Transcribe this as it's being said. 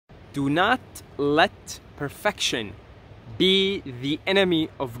Do not let perfection be the enemy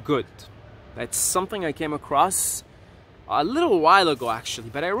of good. That's something I came across a little while ago actually,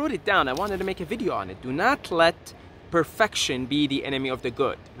 but I wrote it down. I wanted to make a video on it. Do not let perfection be the enemy of the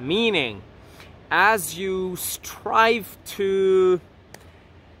good. Meaning, as you strive to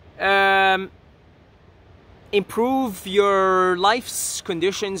improve your life's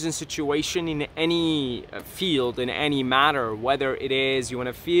conditions and situation in any field, in any matter, whether it is you want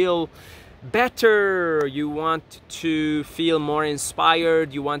to feel better, you want to feel more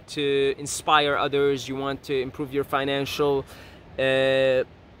inspired, you want to inspire others, you want to improve your financial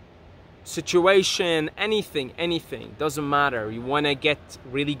situation, anything, doesn't matter. You want to get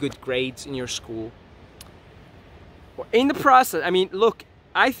really good grades in your school. In the process, I mean, look,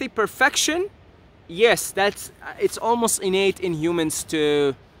 I think perfection, yes, it's almost innate in humans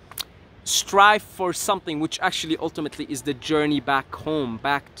to strive for something which actually ultimately is the journey back home,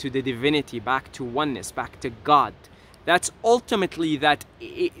 back to the divinity, back to oneness, back to God. That's ultimately that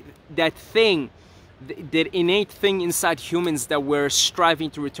thing, that innate thing inside humans that we're striving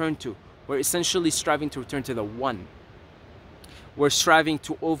to return to. We're essentially striving to return to the one. We're striving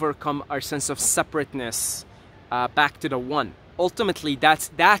to overcome our sense of separateness back to the one. Ultimately,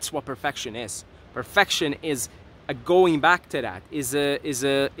 that's what perfection is. Perfection is a going back to that, is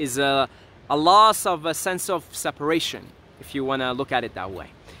a loss of a sense of separation, if you want to look at it that way.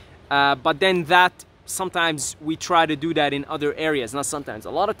 But then that, sometimes we try to do that in other areas, not sometimes,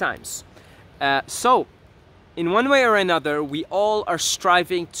 a lot of times. So, in one way or another, we all are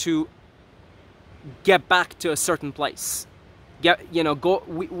striving to get back to a certain place.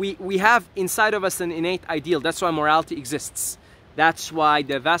 We have inside of us an innate ideal. That's why morality exists. That's why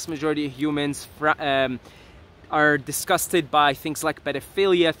the vast majority of humans are disgusted by things like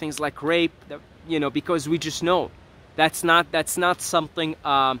pedophilia, things like rape, because we just know that's not something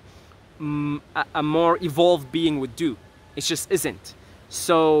a more evolved being would do. It just isn't.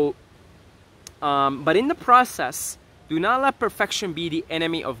 So, but in the process, do not let perfection be the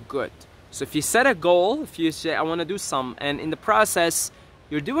enemy of good. So if you set a goal, if you say, I want to do some, and in the process,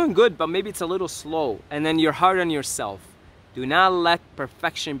 you're doing good, but maybe it's a little slow, and then you're hard on yourself, do not let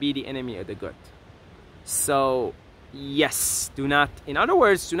perfection be the enemy of the good. So, yes, in other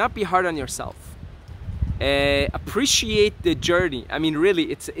words, do not be hard on yourself. Appreciate the journey. I mean,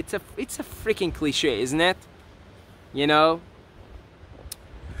 really, it's a freaking cliche, isn't it? Hey,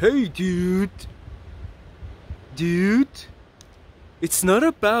 dude, it's not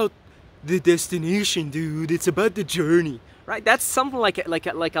about the destination, dude. It's about the journey, right? That's something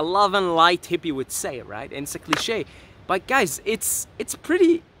like a love and light hippie would say, right? And it's a cliche, but guys, it's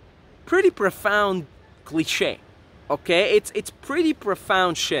pretty profound cliche, okay? It's pretty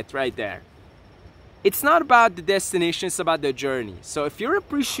profound shit right there. It's not about the destination, it's about the journey. So if you're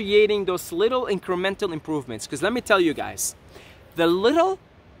appreciating those little incremental improvements, because let me tell you guys, the little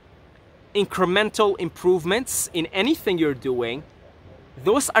incremental improvements in anything you're doing,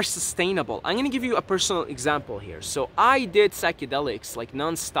 those are sustainable. I'm gonna give you a personal example here. So I did psychedelics like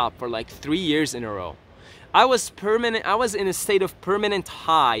non-stop for like 3 years in a row. I was in a state of permanent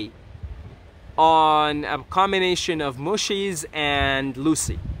high on a combination of mushies and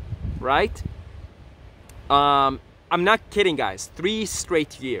Lucy, right? I'm not kidding, guys. 3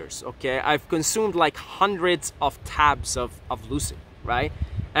 straight years, okay? I've consumed like hundreds of tabs of Lucy, right?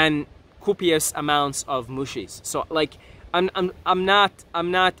 And copious amounts of mushies. So like, I'm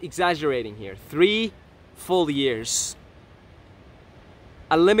not exaggerating here. 3 full years.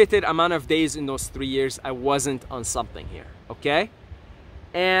 A limited amount of days in those 3 years I wasn't on something here, okay?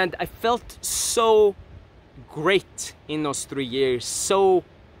 And I felt so great in those 3 years, so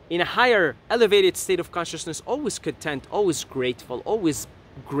in a higher, elevated state of consciousness, always content, always grateful, always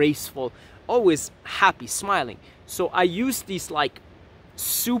graceful, always happy, smiling. So I use these like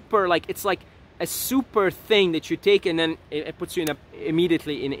super, like it's like a super thing that you take, and then it puts you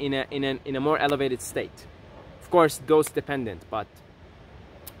immediately in a more elevated state. Of course, dose dependent, but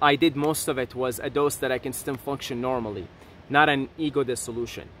I did most of it was a dose that I can still function normally, not an ego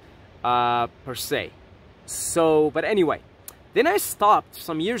dissolution per se. So, but anyway, then I stopped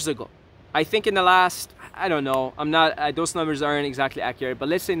some years ago. I think in the last, I don't know, those numbers aren't exactly accurate, but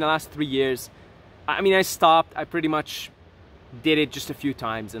let's say in the last 3 years, I mean, I stopped. I pretty much did it just a few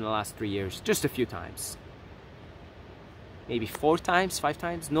times in the last 3 years, just a few times. Maybe 4 times, 5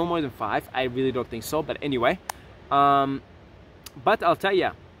 times, no more than 5. I really don't think so, but anyway. But I'll tell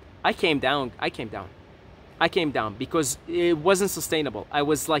you, I came down because it wasn't sustainable. I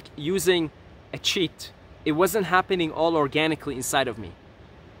was like using a cheat. It wasn't happening all organically inside of me.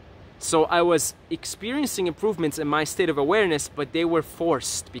 So I was experiencing improvements in my state of awareness, but they were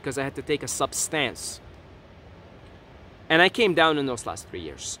forced because I had to take a substance. And I came down in those last 3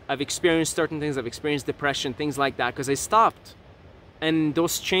 years. I've experienced certain things. I've experienced depression, things like that, because I stopped. And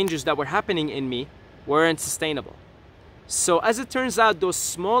those changes that were happening in me weren't sustainable. So as it turns out, those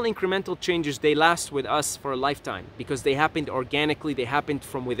small incremental changes, they last with us for a lifetime because they happened organically, they happened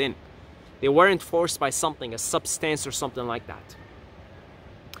from within. They weren't forced by something, a substance or something like that.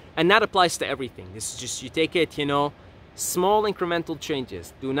 And that applies to everything. This is just, you take it, you know, small incremental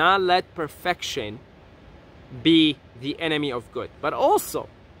changes. Do not let perfection be the enemy of good. But also,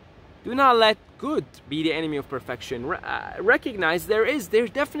 do not let good be the enemy of perfection. Recognize there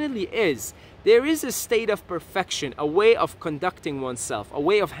definitely is. There is a state of perfection, a way of conducting oneself, a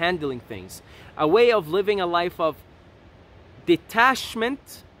way of handling things, a way of living a life of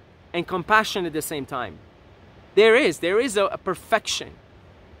detachment and compassion at the same time. There is a perfection.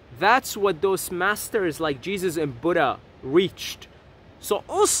 That's what those masters like Jesus and Buddha reached. So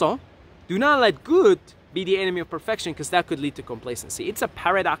also, do not let good be the enemy of perfection, because that could lead to complacency. It's a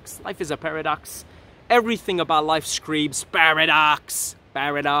paradox. Life is a paradox. Everything about life screams paradox,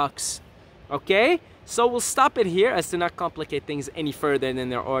 paradox. Okay? So we'll stop it here as to not complicate things any further than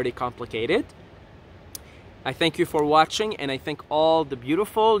they're already complicated. I thank you for watching, and I thank all the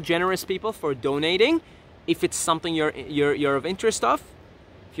beautiful, generous people for donating. If it's something you're of interest of,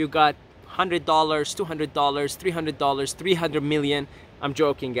 if you got $100, $200, $300, 300 million, I'm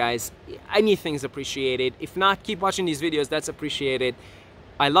joking, guys. Anything's appreciated. If not, keep watching these videos. That's appreciated.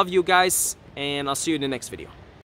 I love you guys, and I'll see you in the next video.